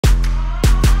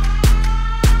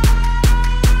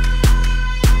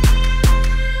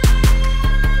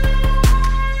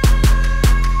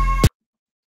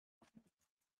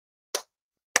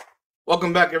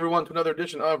Welcome back, everyone, to another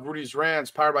edition of Rudy's Rants,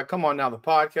 powered by Come On Now, the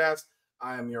podcast.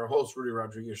 I am your host, Rudy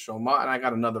Rodriguez-Shoma, and I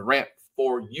got another rant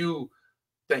for you.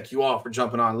 Thank you all for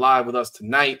jumping on live with us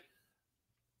tonight.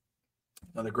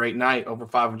 Another great night, over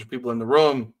 500 people in the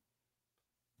room.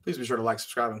 Please be sure to like,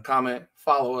 subscribe, and comment.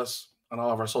 Follow us on all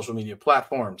of our social media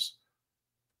platforms.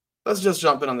 Let's just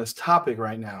jump in on this topic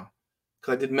right now,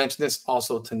 because I did mention this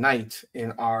also tonight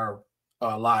in our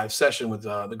live session with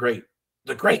the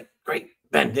great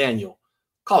Ben Daniel.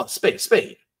 Call it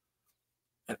spade.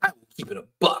 And I will keep it a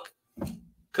buck,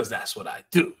 because that's what I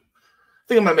do. I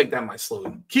think I'm going to make that my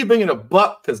slogan. Keeping it a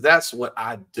buck, because that's what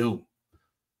I do.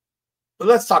 But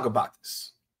let's talk about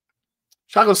this.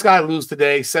 Chicago Sky lose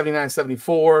today,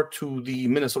 79-74 to the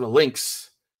Minnesota Lynx.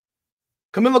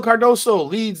 Kamilla Cardoso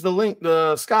leads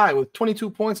the Sky with 22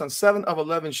 points on 7 of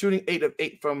 11 shooting, 8 of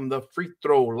 8 from the free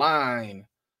throw line.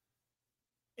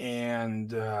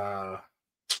 And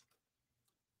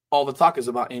all the talk is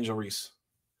about Angel Reese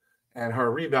and her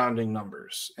rebounding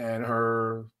numbers and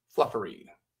her fluffery.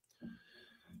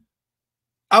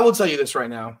 I will tell you this right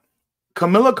now.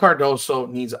 Kamilla Cardoso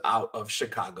needs out of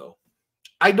Chicago.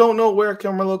 I don't know where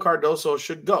Kamilla Cardoso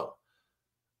should go.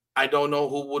 I don't know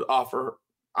who would offer.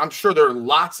 I'm sure there are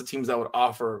lots of teams that would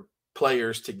offer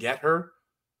players to get her,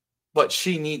 but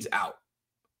she needs out.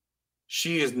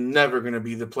 She is never going to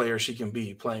be the player she can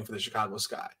be playing for the Chicago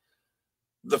Sky.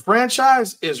 The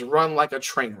franchise is run like a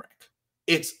train wreck.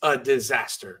 It's a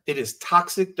disaster. It is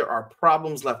toxic. There are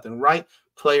problems left and right.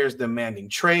 Players demanding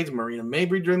trades. Marina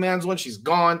Mabrey demands one. She's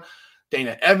gone.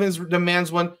 Dana Evans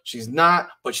demands one. She's not,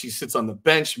 but she sits on the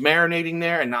bench marinating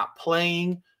there and not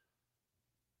playing.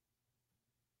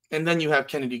 And then you have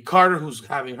Kennedy Carter, who's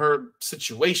having her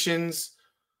situations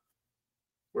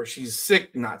where she's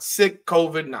sick, not sick,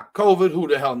 COVID, not COVID, who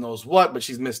the hell knows what, but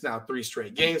she's missed now 3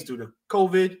 straight games due to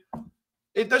COVID.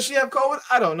 Does she have COVID?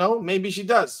 I don't know. Maybe she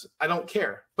does. I don't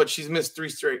care. But she's missed 3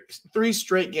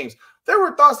 straight games. There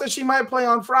were thoughts that she might play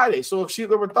on Friday. So if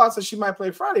there were thoughts that she might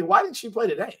play Friday, why didn't she play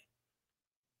today?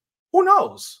 Who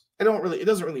knows? It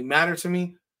doesn't really matter to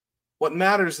me. What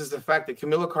matters is the fact that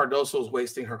Kamilla Cardoso is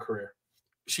wasting her career.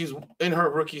 She's in her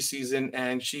rookie season,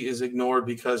 and she is ignored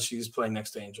because she's playing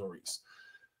next to Angel Reese.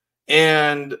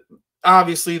 And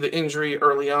obviously the injury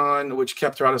early on, which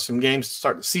kept her out of some games to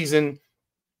start the season,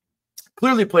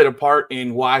 clearly played a part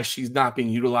in why she's not being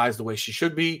utilized the way she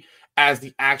should be as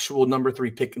the actual number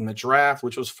 3 pick in the draft,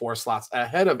 which was 4 slots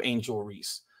ahead of Angel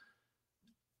Reese.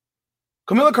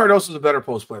 Kamilla Cardoso is a better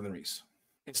post player than Reese.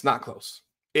 It's not close.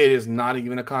 It is not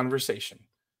even a conversation.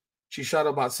 She shot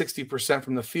about 60%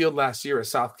 from the field last year at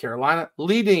South Carolina,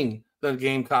 leading the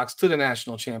Gamecocks to the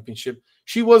national championship.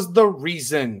 She was the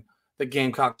reason the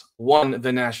Gamecocks won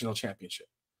the national championship.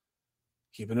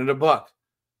 Keeping it a buck.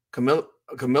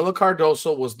 Kamilla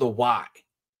Cardoso was the why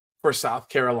for South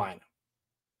Carolina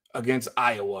against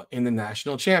Iowa in the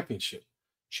national championship.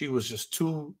 She was just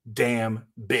too damn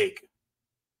big.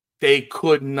 They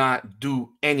could not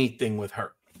do anything with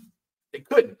her. They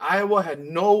couldn't. Iowa had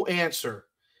no answer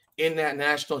in that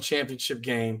national championship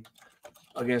game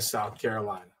against South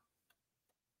Carolina.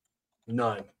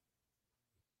 None.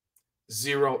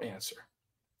 Zero answer.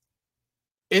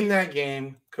 In that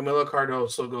game, Kamilla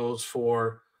Cardoso goes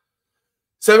for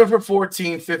 7 for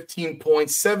 14, 15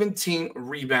 points, 17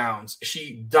 rebounds.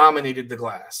 She dominated the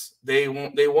glass. They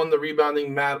won the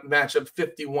rebounding matchup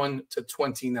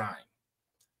 51-29.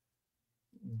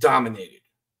 Dominated.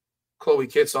 Chloe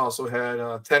Kitts also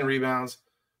had 10 rebounds.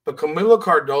 But Kamilla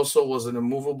Cardoso was an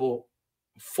immovable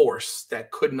force that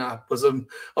could not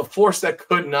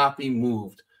be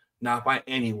moved, not by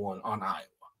anyone on Iowa.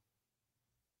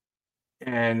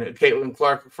 And Caitlin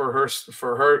Clark, for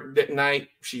her night,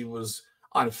 she was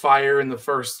on fire in the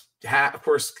first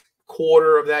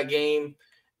quarter of that game,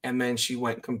 and then she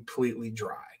went completely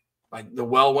dry. Like the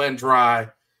well went dry,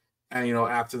 and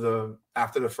after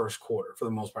the first quarter, for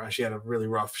the most part, she had a really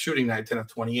rough shooting night, 10 of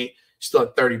 28. She still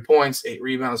had 30 points, 8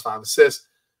 rebounds, 5 assists,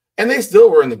 and they still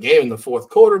were in the game in the fourth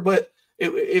quarter. But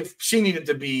if she needed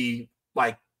to be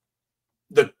like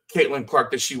the Caitlin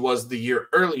Clark that she was the year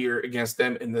earlier against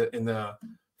them in the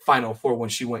Final Four, when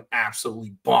she went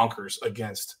absolutely bonkers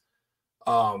against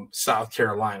South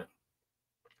Carolina.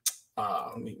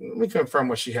 Let me confirm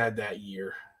what she had that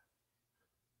year.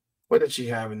 What did she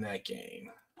have in that game?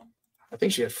 I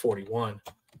think she had 41.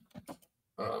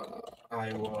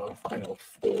 Iowa Final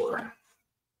Four.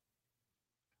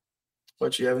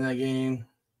 What'd she have in that game?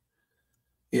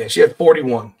 Yeah, she had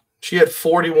 41. She had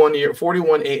 41,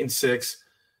 8 and 6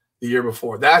 the year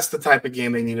before. That's the type of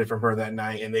game they needed from her that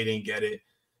night, and they didn't get it.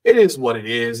 It is what it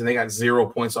is, and they got 0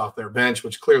 points off their bench,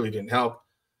 which clearly didn't help.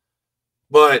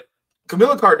 But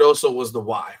Kamilla Cardoso was the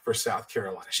why for South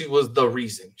Carolina. She was the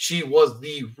reason. She was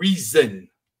the reason.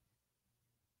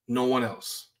 No one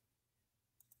else.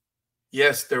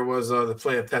 Yes, there was the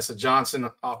play of Tessa Johnson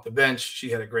off the bench. She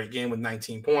had a great game with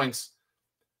 19 points.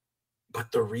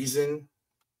 But the reason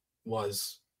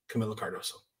was Kamilla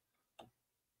Cardoso.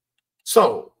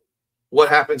 So what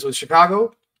happens with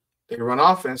Chicago? They run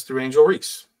offense through Angel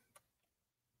Reese.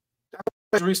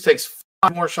 Angel Reese takes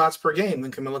 5 more shots per game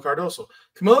than Kamilla Cardoso.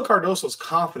 Kamilla Cardoso's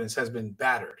confidence has been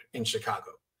battered in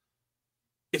Chicago.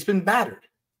 It's been battered.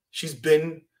 She's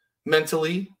been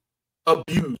mentally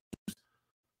abused.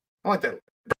 I like that.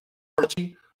 But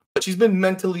she's been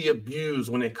mentally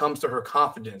abused when it comes to her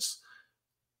confidence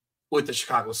with the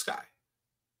Chicago Sky.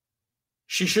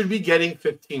 She should be getting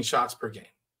 15 shots per game.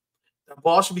 The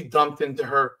ball should be dumped into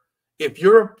her. If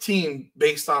you're a team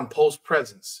based on post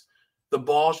presence, the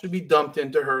ball should be dumped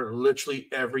into her literally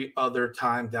every other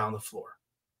time down the floor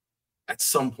at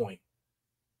some point.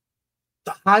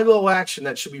 The high-low action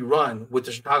that should be run with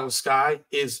the Chicago Sky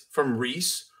is from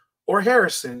Reese or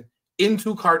Harrison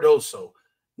into Cardoso,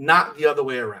 not the other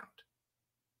way around.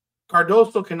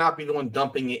 Cardoso cannot be the one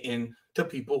dumping it in to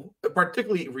people,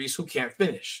 particularly Reese, who can't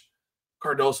finish.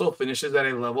 Cardoso finishes at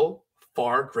a level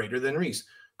far greater than Reese.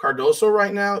 Cardoso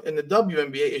right now in the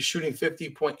WNBA is shooting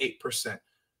 50.8%.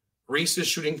 Reese is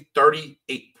shooting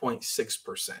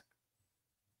 38.6%.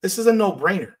 This is a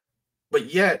no-brainer.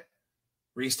 But yet,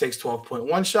 Reese takes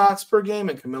 12.1 shots per game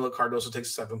and Kamilla Cardoso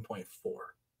takes 7.4.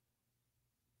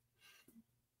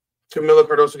 Kamilla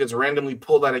Cardoso gets randomly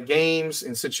pulled out of games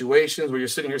in situations where you're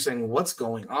sitting here saying, what's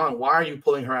going on? Why are you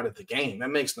pulling her out of the game? That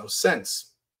makes no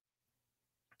sense.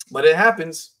 But it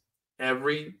happens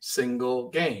every single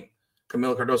game.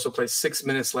 Kamilla Cardoso plays 6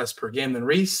 minutes less per game than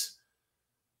Reese.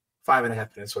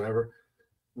 5.5 minutes, whatever.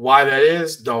 Why that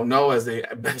is, don't know, as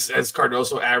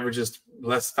Cardoso averages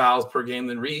less fouls per game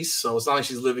than Reese. So it's not like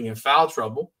she's living in foul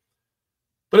trouble.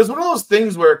 But it's one of those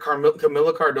things where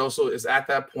Kamilla Cardoso is at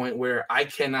that point where I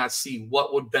cannot see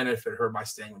what would benefit her by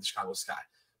staying with the Chicago Sky.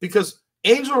 Because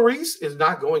Angel Reese is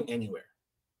not going anywhere.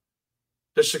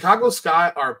 The Chicago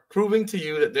Sky are proving to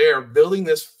you that they are building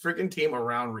this freaking team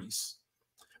around Reese.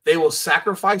 They will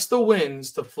sacrifice the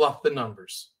wins to fluff the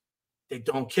numbers. They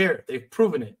don't care. They've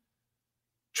proven it.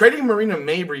 Trading Marina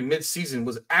Mabrey midseason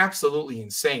was absolutely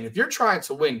insane. If you're trying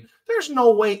to win, there's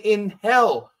no way in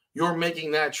hell you're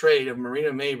making that trade of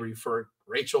Marina Mabrey for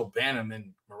Rachel Banham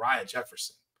and Mariah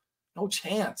Jefferson. No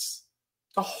chance.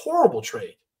 It's a horrible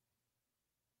trade.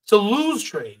 It's a lose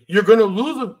trade. You're going to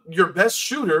lose your best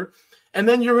shooter, and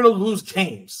then you're going to lose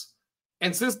games.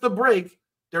 And since the break,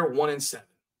 they're 1-7.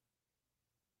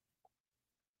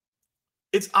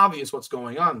 It's obvious what's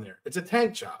going on there. It's a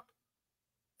tank job.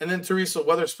 And then Teresa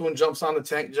Weatherspoon jumps on the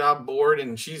tank job board,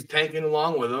 and she's tanking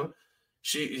along with him.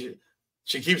 She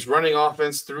keeps running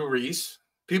offense through Reese.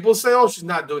 People say, oh, she's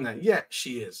not doing that. Yeah,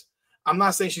 she is. I'm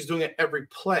not saying she's doing it every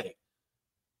play.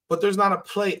 But there's not a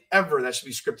play ever that should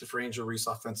be scripted for Angel Reese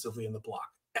offensively in the block.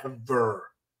 Ever.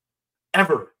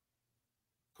 Ever.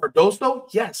 Cardoso,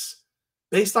 yes.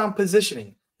 Based on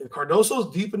positioning. If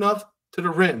Cardoso's deep enough to the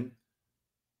rim,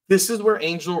 this is where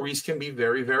Angel Reese can be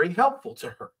very, very helpful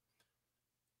to her.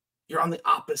 You're on the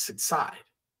opposite side.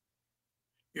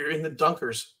 You're in the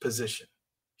dunker's position.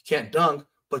 You can't dunk,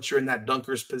 but you're in that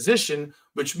dunker's position,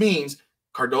 which means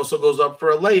Cardoso goes up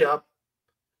for a layup.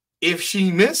 If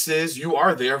she misses, you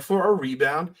are there for a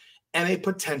rebound and a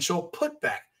potential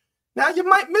putback. Now, you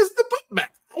might miss the putback.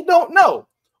 I don't know.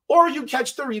 Or you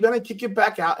catch the rebound and kick it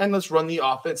back out and let's run the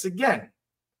offense again.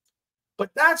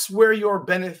 But that's where your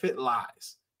benefit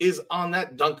lies, is on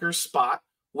that dunker spot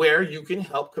where you can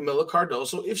help Kamilla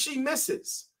Cardoso if she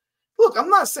misses. Look, I'm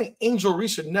not saying Angel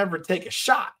Reese should never take a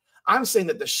shot. I'm saying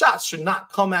that the shots should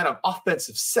not come out of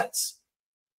offensive sets.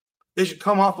 They should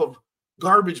come off of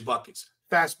garbage buckets,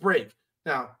 fast break.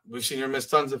 Now, we've seen her miss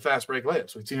tons of fast break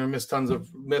layups. We've seen her miss tons of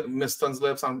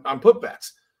layups on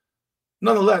putbacks.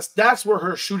 Nonetheless, that's where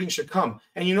her shooting should come.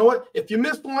 And you know what? If you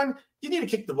miss one, you need to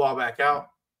kick the ball back out.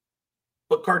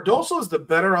 But Cardoso is the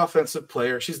better offensive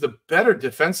player. She's the better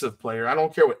defensive player. I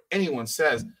don't care what anyone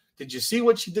says. Did you see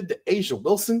what she did to Asia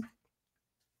Wilson?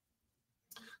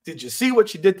 Did you see what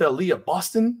she did to Aaliyah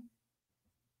Boston?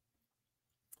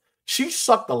 She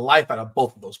sucked the life out of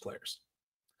both of those players.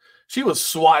 She was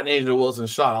swatting Asia Wilson's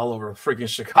shot all over freaking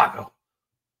Chicago.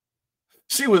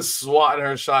 She was swatting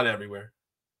her shot everywhere.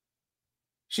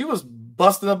 She was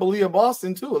busting up Aaliyah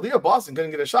Boston, too. Aaliyah Boston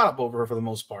couldn't get a shot up over her for the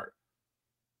most part.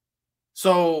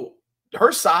 So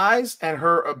her size and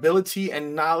her ability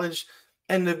and knowledge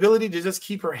and the ability to just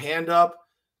keep her hand up,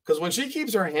 because when she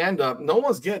keeps her hand up, no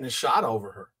one's getting a shot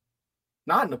over her.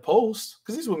 Not in the post,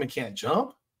 because these women can't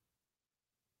jump.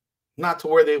 Not to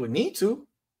where they would need to.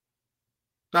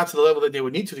 Not to the level that they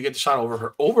would need to get the shot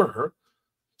over her.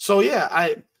 So yeah,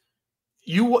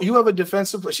 you have a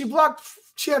defensive play.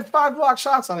 She had 5 block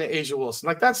shots on it, Asia Wilson.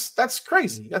 Like that's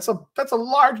crazy. That's a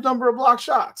large number of block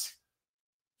shots.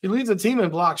 She leads the team in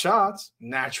block shots.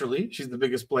 Naturally, she's the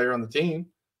biggest player on the team.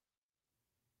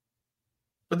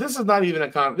 But this is not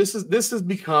even this has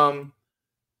become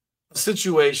a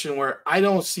situation where I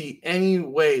don't see any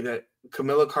way that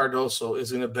Kamilla Cardoso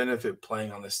is going to benefit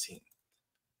playing on this team.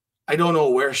 I don't know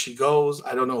where she goes.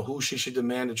 I don't know who she should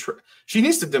demand to trade. She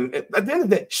needs to at the end of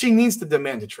the day, she needs to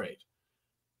demand a trade.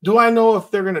 Do I know if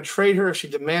they're going to trade her if she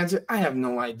demands it? I have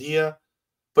no idea.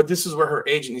 But this is where her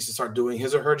agent needs to start doing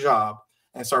his or her job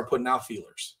and start putting out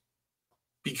feelers.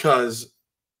 Because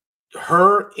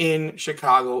her in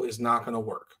Chicago is not going to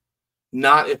work.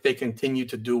 Not if they continue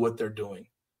to do what they're doing.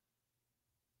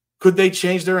 Could they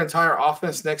change their entire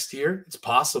offense next year? It's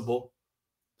possible.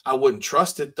 I wouldn't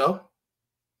trust it, though.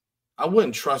 I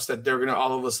wouldn't trust that they're going to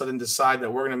all of a sudden decide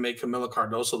that we're going to make Kamilla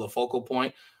Cardoso the focal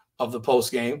point of the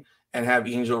post game and have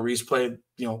Angel Reese play,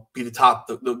 be the top,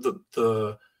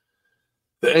 the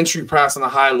entry pass on the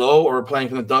high low or playing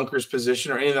from the dunker's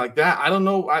position or anything like that. I don't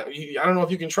know. I don't know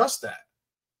if you can trust that,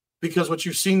 because what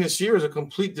you've seen this year is a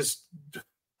complete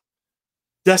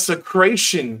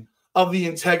desecration of the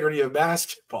integrity of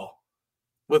basketball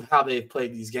with how they've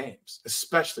played these games,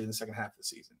 especially in the second half of the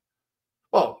season.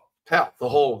 Well, hell,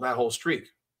 that whole streak,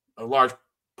 a large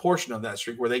portion of that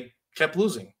streak where they kept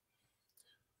losing.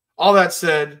 All that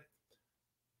said,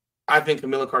 I think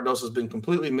Kamilla Cardoso has been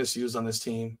completely misused on this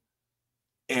team,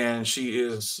 and she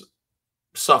is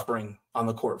suffering on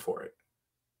the court for it.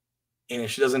 And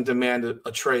if she doesn't demand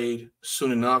a trade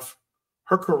soon enough,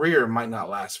 her career might not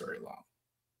last very long.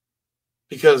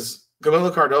 Because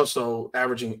Kamilla Cardoso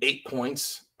averaging 8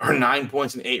 points or 9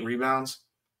 points and 8 rebounds,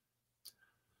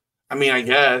 I mean, I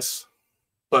guess,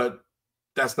 but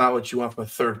that's not what you want from a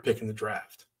third pick in the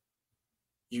draft.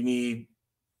 You need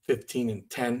 15 and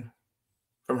 10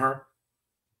 from her.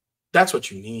 That's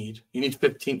what you need. You need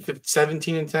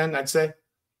 17 and 10, I'd say,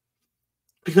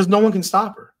 because no one can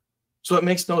stop her. So it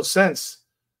makes no sense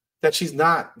that she's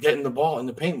not getting the ball in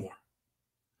the paint more.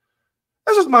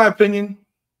 That's just my opinion.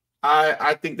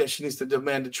 I think that she needs to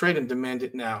demand a trade and demand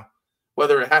it now.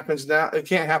 Whether it happens now, it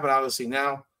can't happen obviously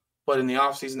now, but in the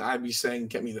offseason, I'd be saying,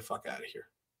 get me the fuck out of here.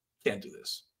 Can't do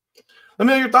this. Let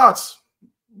me know your thoughts.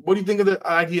 What do you think of the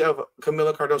idea of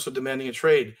Kamilla Cardoso demanding a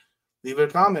trade? Leave it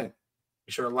a comment.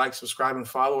 Be sure to like, subscribe, and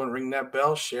follow, and ring that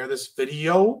bell. Share this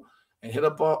video, and hit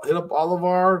up all of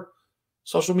our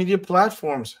social media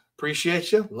platforms.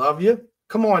 Appreciate you. Love you.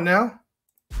 Come on now.